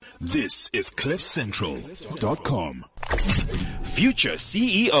This is CliffCentral.com. Future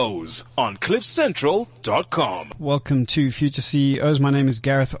CEOs on CliffCentral.com. Welcome to Future CEOs. My name is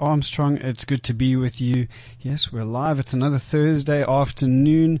Gareth Armstrong. It's good to be with you. Yes, we're live. It's another Thursday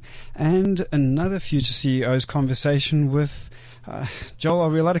afternoon and another Future CEOs conversation with Joel. Are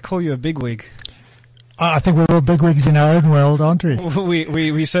we allowed to call you a bigwig? I think we're all bigwigs in our own world, aren't we?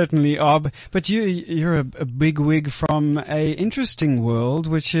 We certainly are. But you're a bigwig from a interesting world,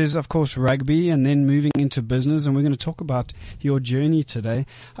 which is, of course, rugby, and then moving into business. And we're going to talk about your journey today.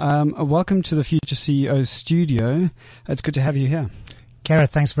 Welcome to the Future CEOs studio. It's good to have you here.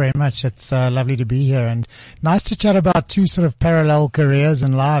 Gareth, thanks very much. It's lovely to be here, and nice to chat about two sort of parallel careers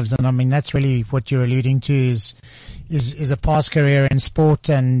and lives. And I mean, that's really what you're alluding to is a past career in sport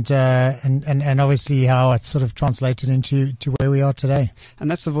and obviously how it's sort of translated into where we are today.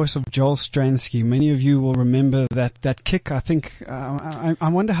 And that's the voice of Joel Stransky. Many of you will remember that kick. I think I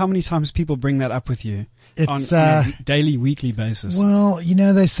wonder how many times people bring that up with you. It's on a daily, weekly basis. Well, you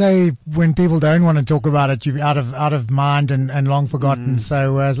know, they say when people don't want to talk about it, you're out of mind and long forgotten.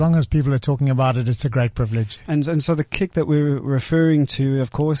 So as long as people are talking about it, it's a great privilege. And so the kick that we're referring to,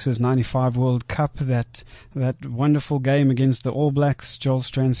 of course, is 95 World Cup, that wonderful game against the All Blacks. Joel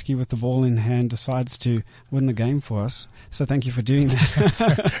Stransky with the ball in hand decides to win the game for us. So thank you for doing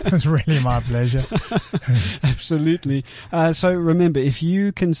that. It's really my pleasure. Absolutely. So remember, if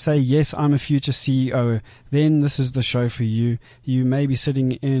you can say, yes, I'm a future CEO, then this is the show for you. You may be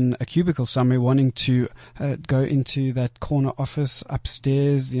sitting in a cubicle somewhere wanting to go into that corner office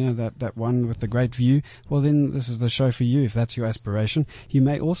upstairs, you know, that one with the great view. Well, then this is the show for you if that's your aspiration. You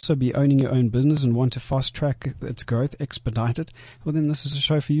may also be owning your own business and want to fast track its growth, expedite it. Well, then this is a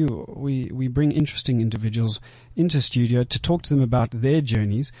show for you. We bring interesting individuals into studio to talk to them about their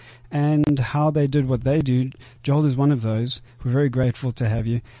journeys and how they did what they do. Joel is one of those. We're very grateful to have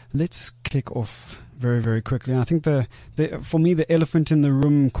you. Let's kick off very, very quickly. And I think for me, the elephant in the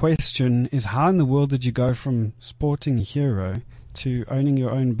room question is, how in the world did you go from sporting hero to owning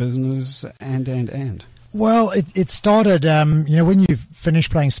your own business and? Well, it started, when you finish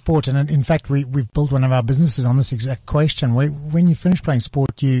playing sport, and in fact, we've built one of our businesses on this exact question. When you finish playing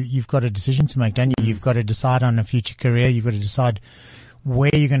sport, you've got a decision to make, don't you? You've got to decide on a future career. You've got to decide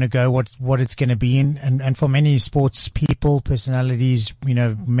where you're going to go, what it's going to be in. And for many sports people, personalities, you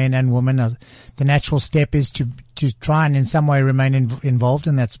know, men and women, the natural step is to try and in some way remain involved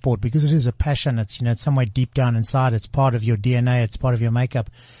in that sport, because it is a passion. It's, you know, it's somewhere deep down inside. It's part of your DNA. It's part of your makeup.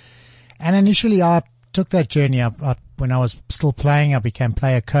 And initially I took that journey up when I was still playing. I became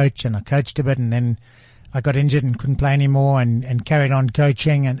player coach and I coached a bit, and then I got injured and couldn't play anymore and carried on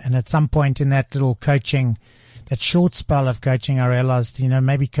coaching. And at some point in that little coaching, that short spell of coaching, I realized, you know,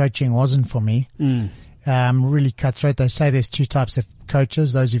 maybe coaching wasn't for me. Really cutthroat. They say there's two types of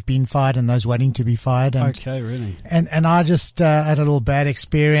coaches, those who've been fired and those waiting to be fired. And, okay, really? And I just had a little bad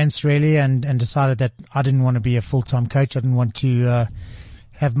experience really and decided that I didn't want to be a full-time coach. I didn't want to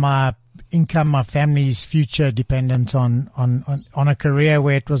have my income, my family's future dependent on a career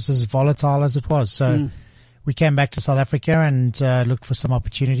where it was as volatile as it was. So we came back to South Africa and looked for some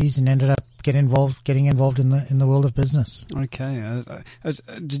opportunities and ended up getting involved in the world of business. Okay.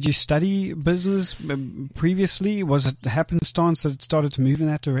 Did you study business previously? Was it happenstance that it started to move in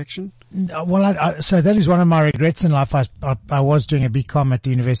that direction? Well, so that is one of my regrets in life. I was doing a BCom at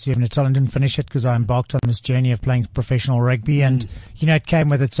the University of Natal and didn't finish it because I embarked on this journey of playing professional rugby, and you know, it came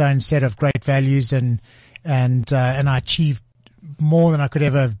with its own set of great values, and I achieved more than I could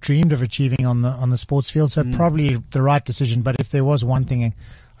ever have dreamed of achieving on the sports field. So probably the right decision. But if there was one thing I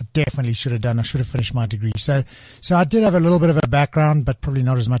definitely should have done, I should have finished my degree. So I did have a little bit of a background, but probably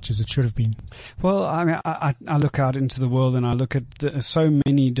not as much as it should have been. Well, I mean, I look out into the world and I look at so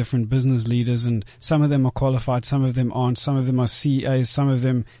many different business leaders, and some of them are qualified, some of them aren't, some of them are CAs, some of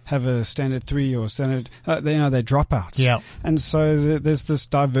them have a standard 3 or standard, they're dropouts. Yeah. And so there's this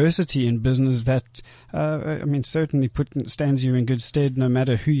diversity in business that, certainly stands you in good stead no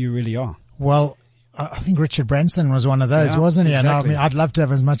matter who you really are. Well, I think Richard Branson was one of those, wasn't he? Exactly. And I mean, I'd love to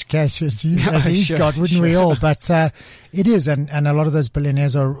have as much cash as he's got, wouldn't we all? But it is, and a lot of those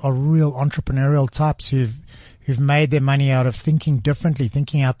billionaires are real entrepreneurial types who've made their money out of thinking differently,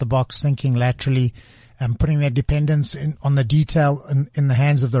 thinking out the box, thinking laterally, putting their dependence on the detail in the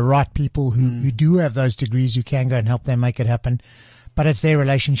hands of the right people who do have those degrees, who can go and help them make it happen. but it's their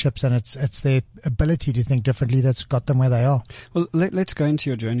relationships and it's their ability to think differently that's got them where they are. Well, let's go into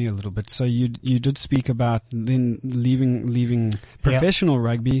your journey a little bit. So you did speak about then leaving professional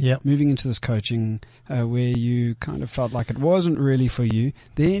rugby, moving into this coaching, where you kind of felt like it wasn't really for you.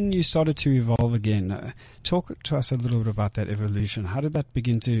 Then you started to evolve again. Talk to us a little bit about that evolution. How did that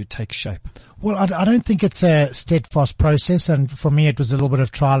begin to take shape? Well, I don't think it's a steadfast process, and for me it was a little bit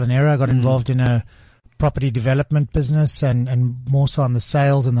of trial and error. I got involved in a property development business and more so on the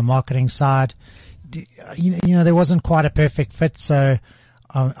sales and the marketing side. You know, there wasn't quite a perfect fit, so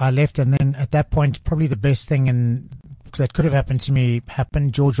I left, and then at that point, probably the best thing that could have happened to me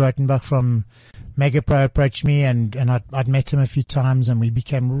happened. George Rotenbach from Megapro approached me, and I'd met him a few times, and we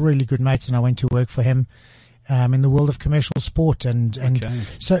became really good mates, and I went to work for him in the world of commercial sport.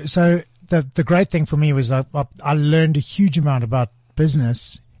 So the great thing for me was I learned a huge amount about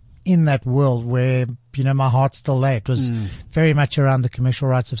business in that world where, you know, my heart still lay. It was very much around the commercial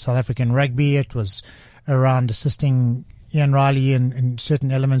rights of South African rugby. It was around assisting Ian Riley in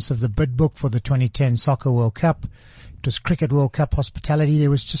certain elements of the bid book for the 2010 Soccer World Cup. It was Cricket World Cup hospitality. There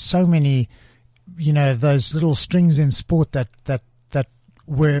was just so many, you know, those little strings in sport that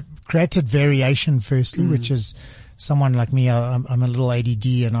were created variation firstly, which is someone like me. I'm a little ADD,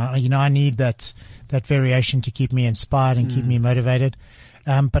 and I need that variation to keep me inspired and keep me motivated.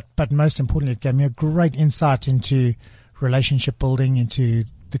 But most importantly, it gave me a great insight into relationship building, into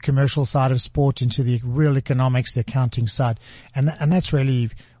the commercial side of sport, into the real economics, the accounting side. And that's really,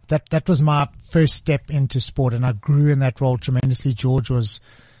 that was my first step into sport, and I grew in that role tremendously. George was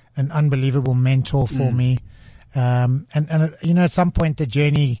an unbelievable mentor for me. And you know, at some point the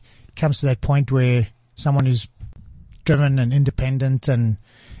journey comes to that point where someone who's driven and independent and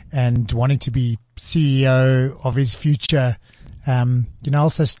wanting to be CEO of his future, you know,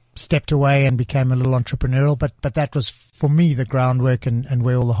 also stepped away and became a little entrepreneurial, but that was for me the groundwork and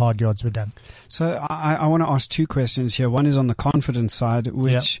where all the hard yards were done. So I want to ask two questions here. One is on the confidence side,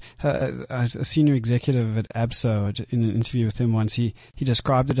 which a senior executive at ABSO, in an interview with him once, he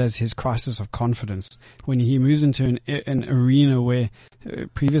described it as his crisis of confidence. When he moves into an arena where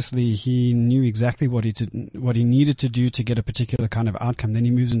previously he knew exactly what he needed to do to get a particular kind of outcome, then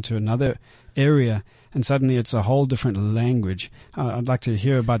he moves into another area and suddenly it's a whole different language. I'd like to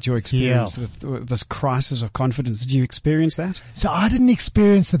hear about your experience with this crisis of confidence. Did you experience that? So I didn't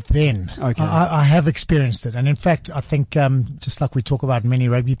experience it then. Okay. I have experienced it. And in fact, I think, just like we talk about many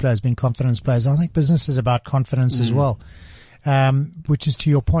rugby players being confidence players, I think business is about confidence as well. Which is to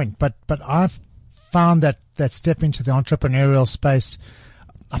your point. But I've found that step into the entrepreneurial space,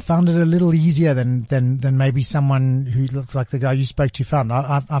 I found it a little easier than maybe someone who looked like the guy you spoke to found.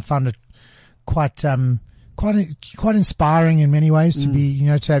 I found it quite inspiring in many ways to be, you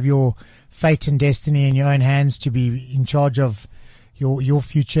know, to have your fate and destiny in your own hands, to be in charge of your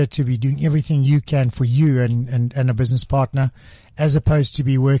future, to be doing everything you can for you and a business partner, as opposed to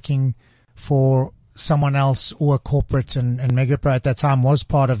be working for someone else or a corporate. And Megapro at that time was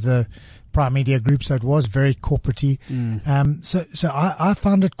part of the Prime Media Group, so it was very corporate-y. So I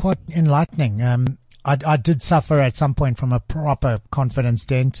found it quite enlightening. I did suffer at some point from a proper confidence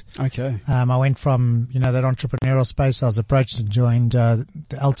dent. Okay. I went from, you know, that entrepreneurial space. I was approached and joined the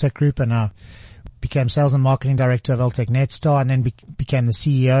LTech Group, and I became sales and marketing director of LTech Netstar, and then became the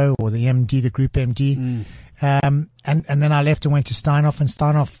CEO or the MD, the group MD. And then I left and went to Steinhoff, and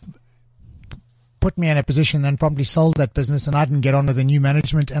Steinhoff put me in a position and promptly sold that business, and I didn't get on with the new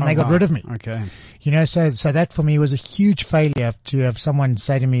management, and they got rid of me. Okay. You know, so that for me was a huge failure to have someone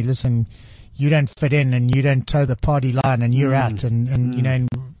say to me, listen, you don't fit in and you don't toe the party line and you're out. And you know,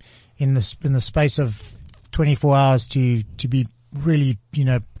 in the space of 24 hours to be really, you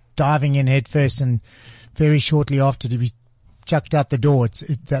know, diving in head first, and very shortly after to be chucked out the door.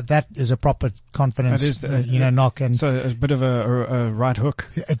 That is a proper confidence, knock. And so a bit of a right hook.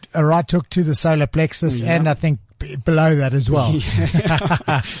 A right hook to the solar plexus, and I think below that as well.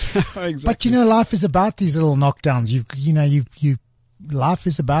 Exactly. But you know, life is about these little knockdowns. Life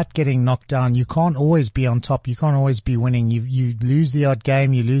is about getting knocked down. You can't always be on top. You can't always be winning. You lose the odd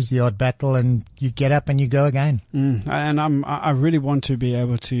game, you lose the odd battle, and you get up and you go again. And I really want to be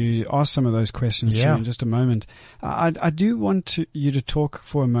able to ask some of those questions to you in just a moment. I do want you to talk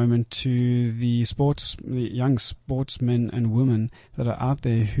for a moment to the young sportsmen and women that are out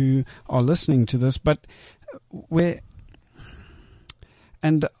there who are listening to this, but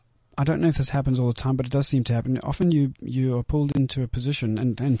I don't know if this happens all the time, but it does seem to happen. Often you are pulled into a position,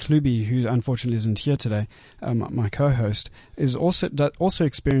 and Klubi, who unfortunately isn't here today, my co-host, is also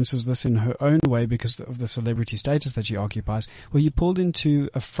experiences this in her own way because of the celebrity status that she occupies, where you're pulled into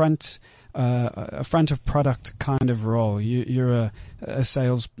a front of product kind of role. You're a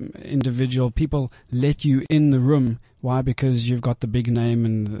sales individual. People let you in the room. Why? Because you've got the big name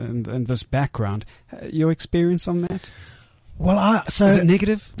and this background. Your experience on that? Well, is it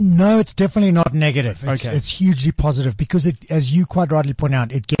negative? No, it's definitely not negative. Okay. It's hugely positive because it, as you quite rightly point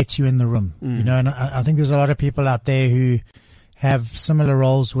out, it gets you in the room. You know, and I think there's a lot of people out there who have similar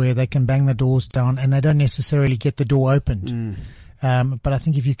roles where they can bang the doors down and they don't necessarily get the door opened. But I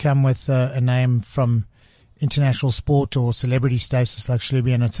think if you come with a name from international sport or celebrity status like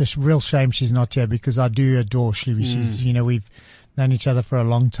Shlubi, and it's a real shame she's not here because I do adore Shlubi. She's, you know, we've known each other for a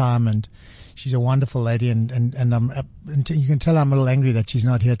long time and she's a wonderful lady and you can tell I'm a little angry that she's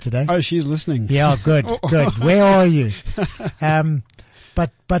not here today. Oh, she's listening. Yeah, good. Where are you?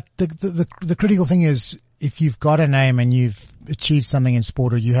 But the critical thing is if you've got a name and you've achieved something in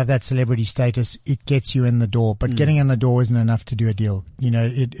sport or you have that celebrity status, it gets you in the door. But getting in the door isn't enough to do a deal. You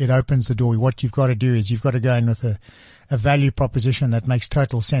know, it opens the door. What you've got to do is you've got to go in with a value proposition that makes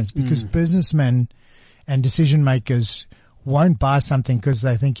total sense because businessmen and decision makers won't buy something because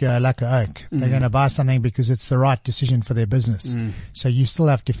they think you're a lacquer oak. They're going to buy something because it's the right decision for their business. So you still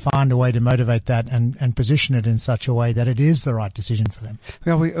have to find a way to motivate that and position it in such a way that it is the right decision for them.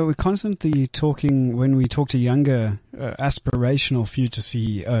 Well, we're constantly talking, when we talk to younger, aspirational future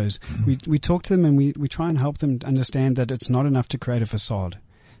CEOs, we talk to them and we try and help them understand that it's not enough to create a facade.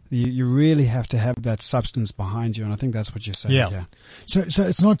 You really have to have that substance behind you, and I think that's what you're saying. Yeah. So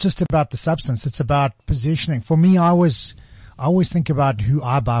it's not just about the substance; it's about positioning. For me, I always think about who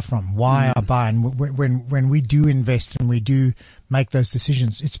I buy from, why I buy, and when we do invest and we do make those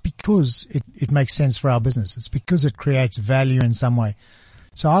decisions, it's because it makes sense for our business. It's because it creates value in some way.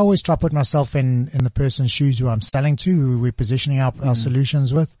 So I always try to put myself in the person's shoes who I'm selling to, who we're positioning our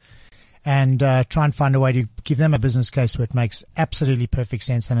solutions with. And try and find a way to give them a business case where it makes absolutely perfect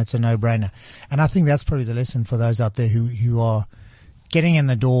sense and it's a no-brainer. And I think that's probably the lesson for those out there who are getting in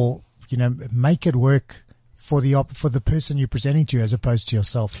the door. You know, make it work for the person you're presenting to as opposed to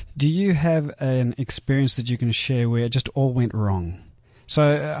yourself. Do you have an experience that you can share where it just all went wrong?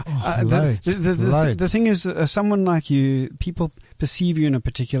 So loads. The thing is, someone like you, people perceive you in a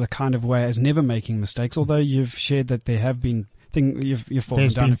particular kind of way as never making mistakes, although you've shared that there have been you've fallen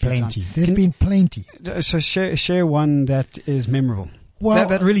There's down been a few plenty. times. There've been plenty. So share one that is memorable. Well,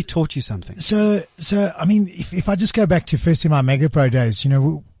 that really taught you something. So I mean, if I just go back to first in my MegaPro days, you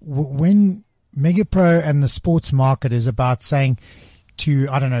know, when MegaPro and the sports market is about saying to,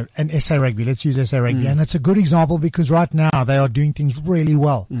 I don't know, an SA Rugby, let's use SA Rugby, and it's a good example because right now they are doing things really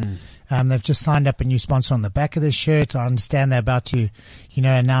well. They've just signed up a new sponsor on the back of their shirt. I understand they're about to, you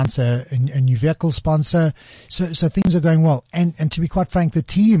know, announce a new vehicle sponsor. So things are going well. And to be quite frank, the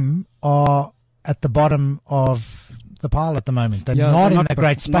team are at the bottom of the pile at the moment. They're not in a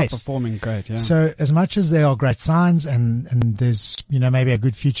great space. Not performing great, yeah. So as much as there are great signs and there's, you know, maybe a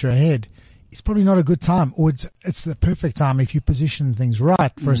good future ahead, it's probably not a good time, or it's the perfect time if you position things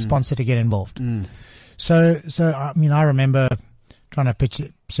right for a sponsor to get involved. So I mean, I remember trying to pitch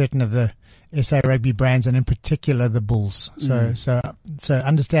certain of the SA Rugby brands and in particular the Bulls. So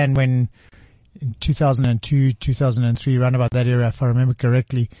understand when in 2002, 2003, around about that era, if I remember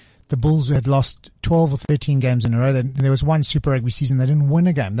correctly, the Bulls had lost 12 or 13 games in a row. There was one Super Rugby season they didn't win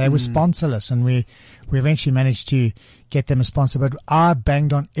a game. They were sponsorless, and we eventually managed to get them a sponsor. But I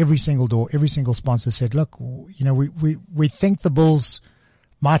banged on every single door. Every single sponsor said, look, you know, we think the Bulls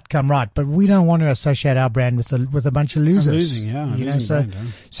might come right, but we don't want to associate our brand with a bunch of losers.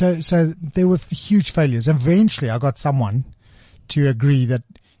 So there were huge failures. Eventually I got someone to agree that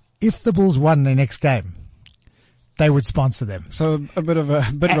if the Bulls won their next game, they would sponsor them. So a bit of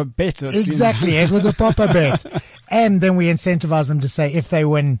a bet. Exactly. It was a proper bet. And then we incentivized them to say if they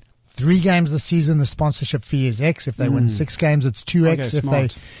win 3 games this season, the sponsorship fee is X. If they win 6 games, it's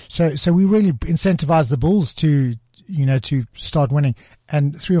 2X. So we really incentivized the Bulls to start winning.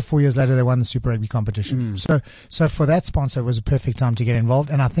 And 3 or 4 years later, they won the Super Rugby competition. So for that sponsor, it was a perfect time to get involved.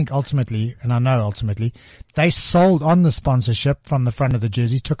 And I think ultimately, they sold on the sponsorship from the front of the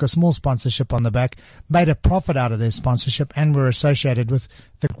jersey, took a small sponsorship on the back, made a profit out of their sponsorship, and were associated with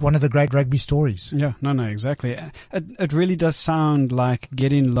one of the great rugby stories. Yeah, no, exactly. It really does sound like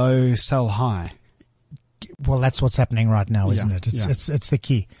get in low, sell high. Well, that's what's happening right now, isn't it? It's the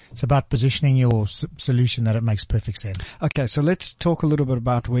key. It's about positioning your solution that it makes perfect sense. Okay, so let's talk a little bit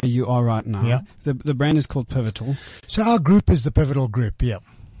about where you are right now. Yeah. The brand is called Pivotal. So our group is the Pivotal Group, yeah.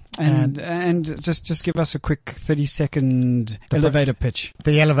 And just give us a quick 30-second elevator pitch.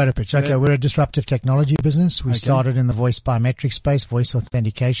 The elevator pitch. Okay, we're a disruptive technology business. We started in the voice biometric space, voice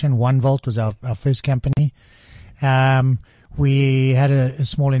authentication. OneVault was our first company. We had a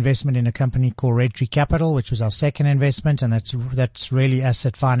small investment in a company called Red Tree Capital, which was our second investment, and that's really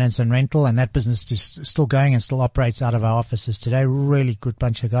asset finance and rental, and that business is still going and still operates out of our offices today. Really good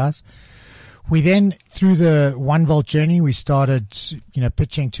bunch of guys. We then, through the OneVault journey, we started,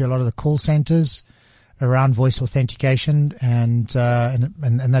 pitching to a lot of the call centers around voice authentication, and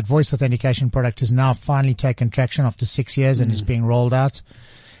that voice authentication product has now finally taken traction after 6 years and is being rolled out.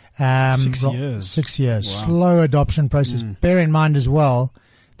 6 years. 6 years. Wow. Slow adoption process. Bear in mind as well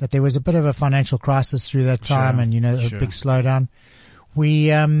that there was a bit of a financial crisis through that time, and a big slowdown. We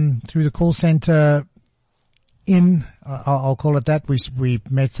through the call center I'll call it that, we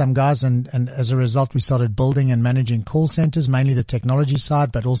met some guys, and as a result we started building and managing call centers, mainly the technology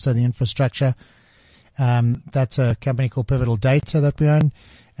side, but also the infrastructure. That's a company called Pivotal Data that we own.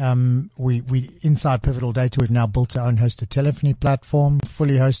 We inside Pivotal Data, we've now built our own hosted telephony platform,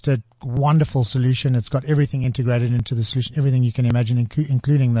 fully hosted, wonderful solution. It's got everything integrated into the solution, everything you can imagine,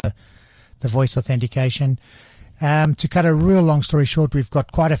 including the voice authentication. To cut a real long story short, we've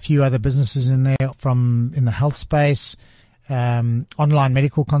got quite a few other businesses in there in the health space. Online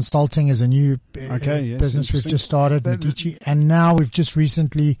medical consulting is a new business we've just started, Medici. And now we've just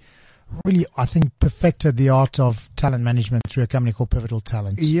recently really, I think, perfected the art of talent management through a company called Pivotal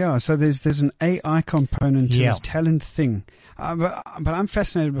Talent. Yeah, so there's an AI component to this talent thing. But I'm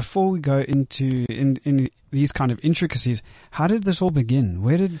fascinated, before we go into in these kind of intricacies, how did this all begin?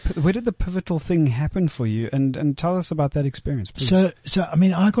 Where did the pivotal thing happen for you? And tell us about that experience, please. So I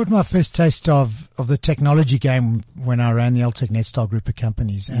mean, I got my first taste of the technology game when I ran the LTech Netstar group of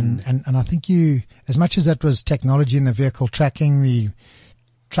companies. And I think as much as that was technology in the vehicle tracking, the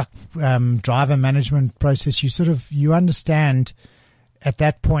truck driver management process, you understand at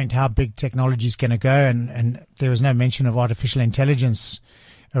that point how big technology is going to go, and there was no mention of artificial intelligence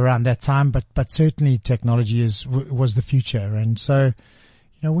around that time, but certainly technology was the future. And so,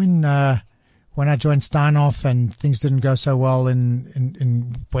 when I joined Steinhoff and things didn't go so well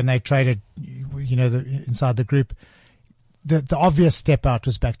in when they traded, inside the group, the obvious step out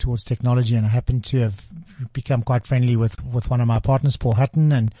was back towards technology, and I happened to have become quite friendly with one of my partners, Paul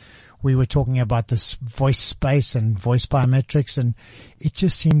Hutton, and we were talking about this voice space and voice biometrics, and it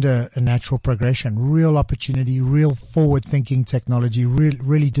just seemed a natural progression, real opportunity, real forward-thinking technology,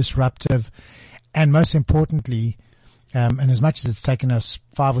 really disruptive, and most importantly, and as much as it's taken us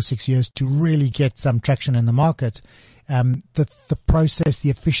 5 or 6 years to really get some traction in the market, the process, the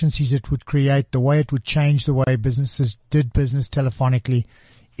efficiencies it would create, the way it would change the way businesses did business telephonically,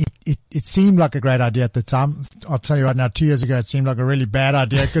 it seemed like a great idea at the time. I'll tell you right now, 2 years ago, it seemed like a really bad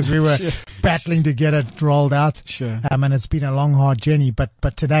idea because we were battling to get it rolled out. Sure. And it's been a long, hard journey. But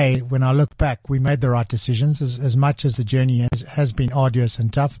today, when I look back, we made the right decisions as much as the journey has been arduous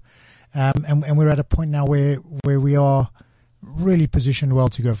and tough. And we're at a point now where we are really positioned well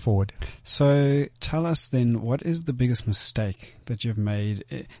to go forward. So tell us then, what is the biggest mistake that you've made?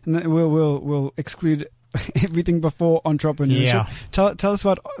 And we'll exclude everything before entrepreneurship. Yeah. Tell us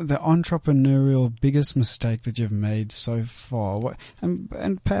about the entrepreneurial biggest mistake that you've made so far.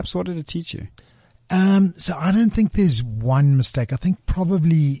 And perhaps what did it teach you? So I don't think there's one mistake. I think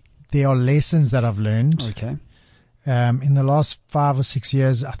probably there are lessons that I've learned. Okay. In the last 5 or 6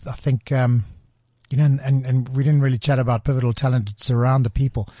 years, I think, and we didn't really chat about Pivotal Talent. It's around the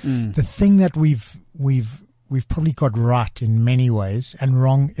people. The thing that we've probably got right in many ways and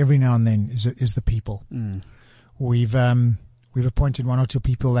wrong every now and then is the people. We've appointed 1 or 2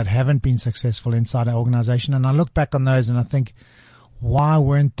 people that haven't been successful inside our organization. And I look back on those and I think, why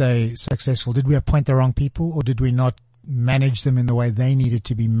weren't they successful? Did we appoint the wrong people, or did we not manage them in the way they needed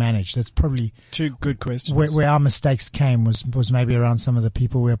to be managed? That's probably 2 good questions. Where our mistakes came was maybe around some of the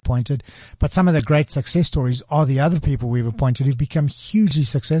people we appointed. But some of the great success stories are the other people we've appointed who've become hugely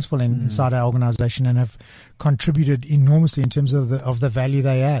successful inside our organization and have contributed enormously in terms of the value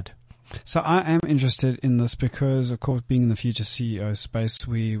they add. So I am interested in this because, of course, being in the future CEO space,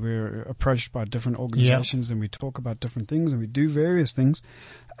 we're approached by different organizations and we talk about different things and we do various things.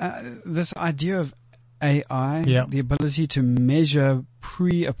 This idea of AI, the ability to measure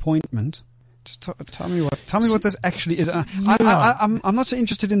pre-appointment. Just tell me what this actually is. I'm not so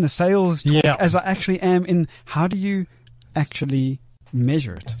interested in the sales talk as I actually am in how do you actually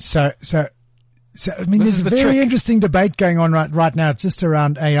measure it. So I mean, there's a very interesting debate going on right now just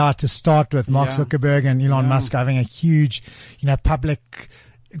around AI to start with. Mark Zuckerberg and Elon Musk having a huge, public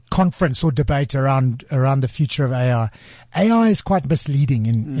conference or debate around the future of AI. AI is quite misleading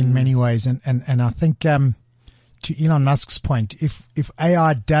in many ways. And I think, to Elon Musk's point, if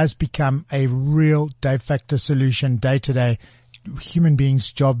AI does become a real de facto solution day to day, human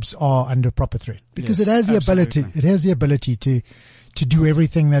beings' jobs are under proper threat because it has the ability to do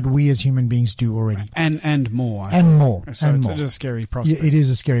everything that we as human beings do already. And more. So it's a scary prospect. Yeah, it is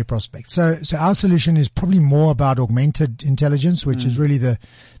a scary prospect. So our solution is probably more about augmented intelligence, which is really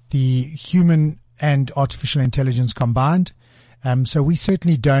the human and artificial intelligence combined. So we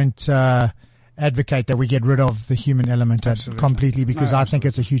certainly don't, advocate that we get rid of the human element completely, because I think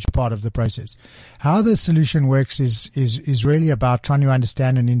it's a huge part of the process. How the solution works is really about trying to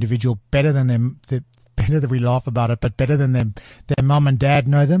understand an individual better than them, better that we laugh about it, but better than their mum and dad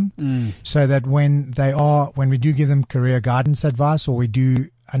know them, so that when we do give them career guidance advice, or we do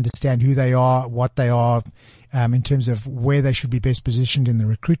understand who they are, what they are, in terms of where they should be best positioned in the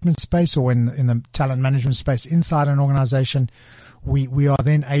recruitment space or in the talent management space inside an organization, we are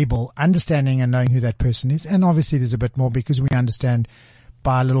then able, understanding and knowing who that person is. And obviously there's a bit more because we understand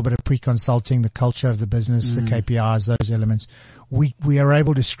by a little bit of pre-consulting the culture of the business, the KPIs, those elements. We are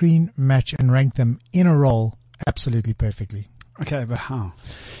able to screen, match and rank them in a role absolutely perfectly. Okay, but how?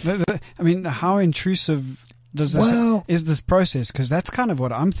 I mean, how intrusive is this process? Because that's kind of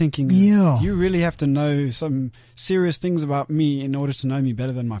what I'm thinking. Yeah. You really have to know some serious things about me in order to know me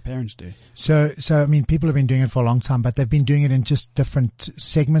better than my parents do. So I mean, people have been doing it for a long time, but they've been doing it in just different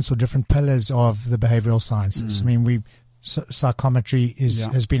segments or different pillars of the behavioral sciences. I mean, psychometry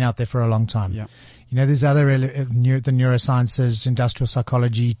has been out there for a long time. Yeah. You know, there's other the neurosciences, industrial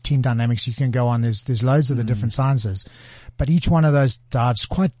psychology, team dynamics. You can go on. There's loads of the different sciences, but each one of those dives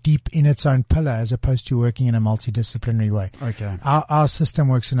quite deep in its own pillar, as opposed to working in a multidisciplinary way. Okay. Our system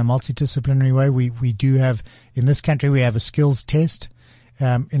works in a multidisciplinary way. We do have, in this country, we have a skills test.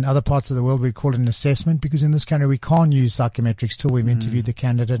 In other parts of the world, we call it an assessment, because in this country we can't use psychometrics till we've interviewed the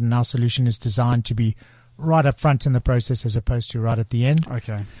candidate, and our solution is designed to be right up front in the process as opposed to right at the end.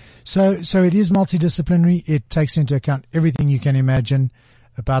 Okay. So it is multidisciplinary. It takes into account everything you can imagine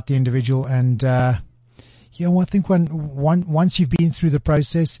about the individual. And, I think once you've been through the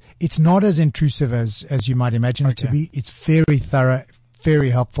process, it's not as intrusive as you might imagine it to be. It's very thorough, very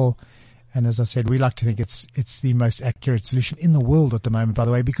helpful. And as I said, we like to think it's the most accurate solution in the world at the moment, by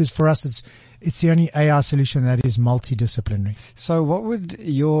the way, because for us, it's the only AI solution that is multidisciplinary. So what would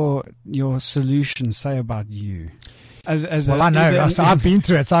your solution say about you? I know. I've been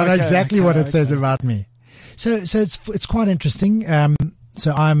through it, so I know exactly what it says about me. So it's quite interesting.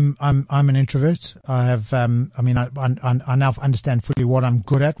 So I'm an introvert. I have, I now understand fully what I'm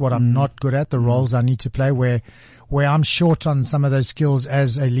good at, what I'm not good at, the roles I need to play, where I'm short on some of those skills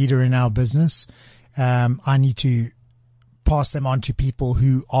as a leader in our business. I need to pass them on to people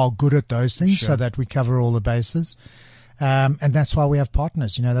who are good at those things so that we cover all the bases. And that's why we have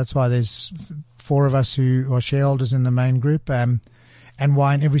partners. You know, that's why there's 4 of us who are shareholders in the main group. And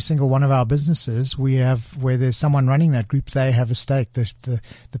why in every single one of our businesses where there's someone running that group, they have a stake. The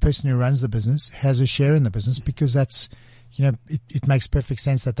person who runs the business has a share in the business, because that's, it makes perfect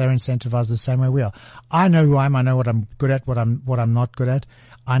sense that they're incentivized the same way we are. I know who I am. I know what I'm good at, what I'm not good at.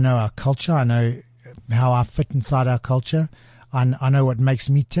 I know our culture. I know how I fit inside our culture. I know what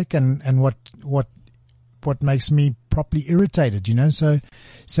makes me tick and what makes me properly irritated,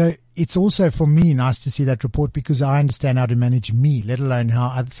 So it's also for me nice to see that report, because I understand how to manage me, let alone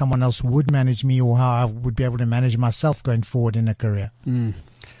how someone else would manage me, or how I would be able to manage myself going forward in a career.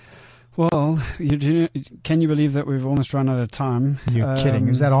 Well, can you believe that we've almost run out of time? You're kidding.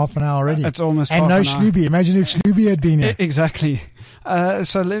 Is that half an hour already? It's almost and half no an Shlubi. Imagine if Shlubi had been here. Exactly.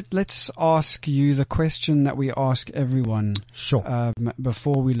 So let's ask you the question that we ask everyone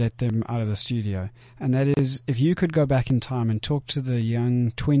before we let them out of the studio. And that is, if you could go back in time and talk to the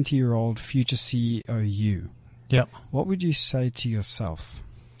young 20-year-old future CEO you, what would you say to yourself?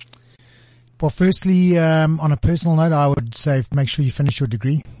 Well, firstly, on a personal note, I would say make sure you finish your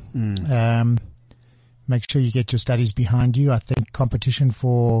degree. Make sure you get your studies behind you. I think competition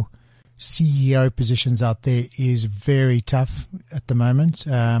for CEO positions out there is very tough at the moment.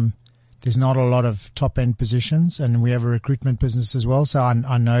 There's not a lot of top end positions, and we have a recruitment business as well. So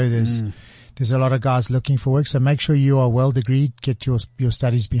I know there's a lot of guys looking for work. So make sure you are well degreed, get your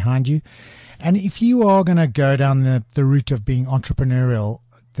studies behind you. And if you are going to go down the route of being entrepreneurial,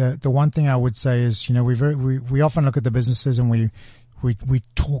 the one thing I would say is, we often look at the businesses and we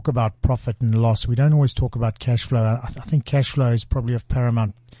talk about profit and loss. We don't always talk about cash flow. I think cash flow is probably of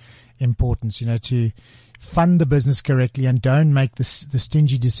paramount importance, to fund the business correctly and don't make the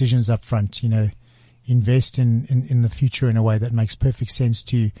stingy decisions up front. invest in the future in a way that makes perfect sense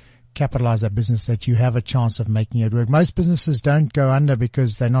to capitalize that business, that you have a chance of making it work. Most businesses don't go under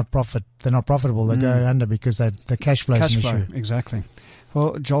because they're not profitable. They go under because the cash flow is an issue. Exactly.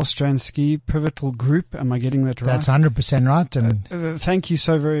 Well, Joel Stransky, Pivotal Group, am I getting that right? That's 100% right. And thank you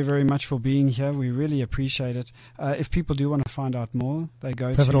so very, very much for being here. We really appreciate it. If people do want to find out more, they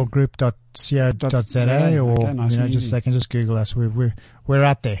go pivotalgroup.co.za or okay, nice they can just Google us. We're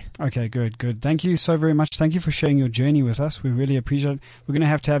out there. Okay, good. Thank you so very much. Thank you for sharing your journey with us. We really appreciate it. We're going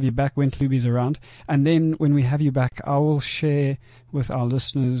to have you back when Klubi's around, and then when we have you back, I will share with our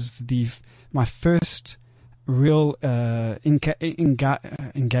listeners my first real encounter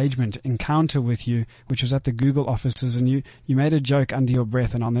with you, which was at the Google offices, and you made a joke under your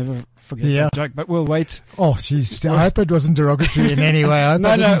breath, and I'll never forget that joke, but we'll wait. Oh, jeez. I hope it wasn't derogatory in any way.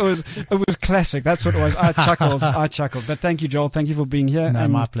 No, it was classic. That's what it was. I chuckled. But thank you, Joel. Thank you for being here. No,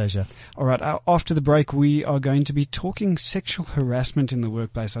 my pleasure. All right. After the break, we are going to be talking sexual harassment in the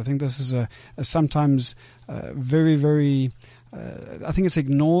workplace. I think this is a sometimes very, very I think it's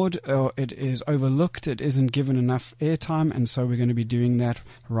ignored or it is overlooked. It isn't given enough airtime, and so we're going to be doing that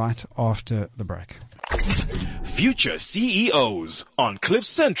right after the break. Future CEOs on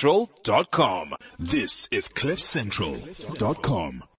CliffCentral.com. This is CliffCentral.com.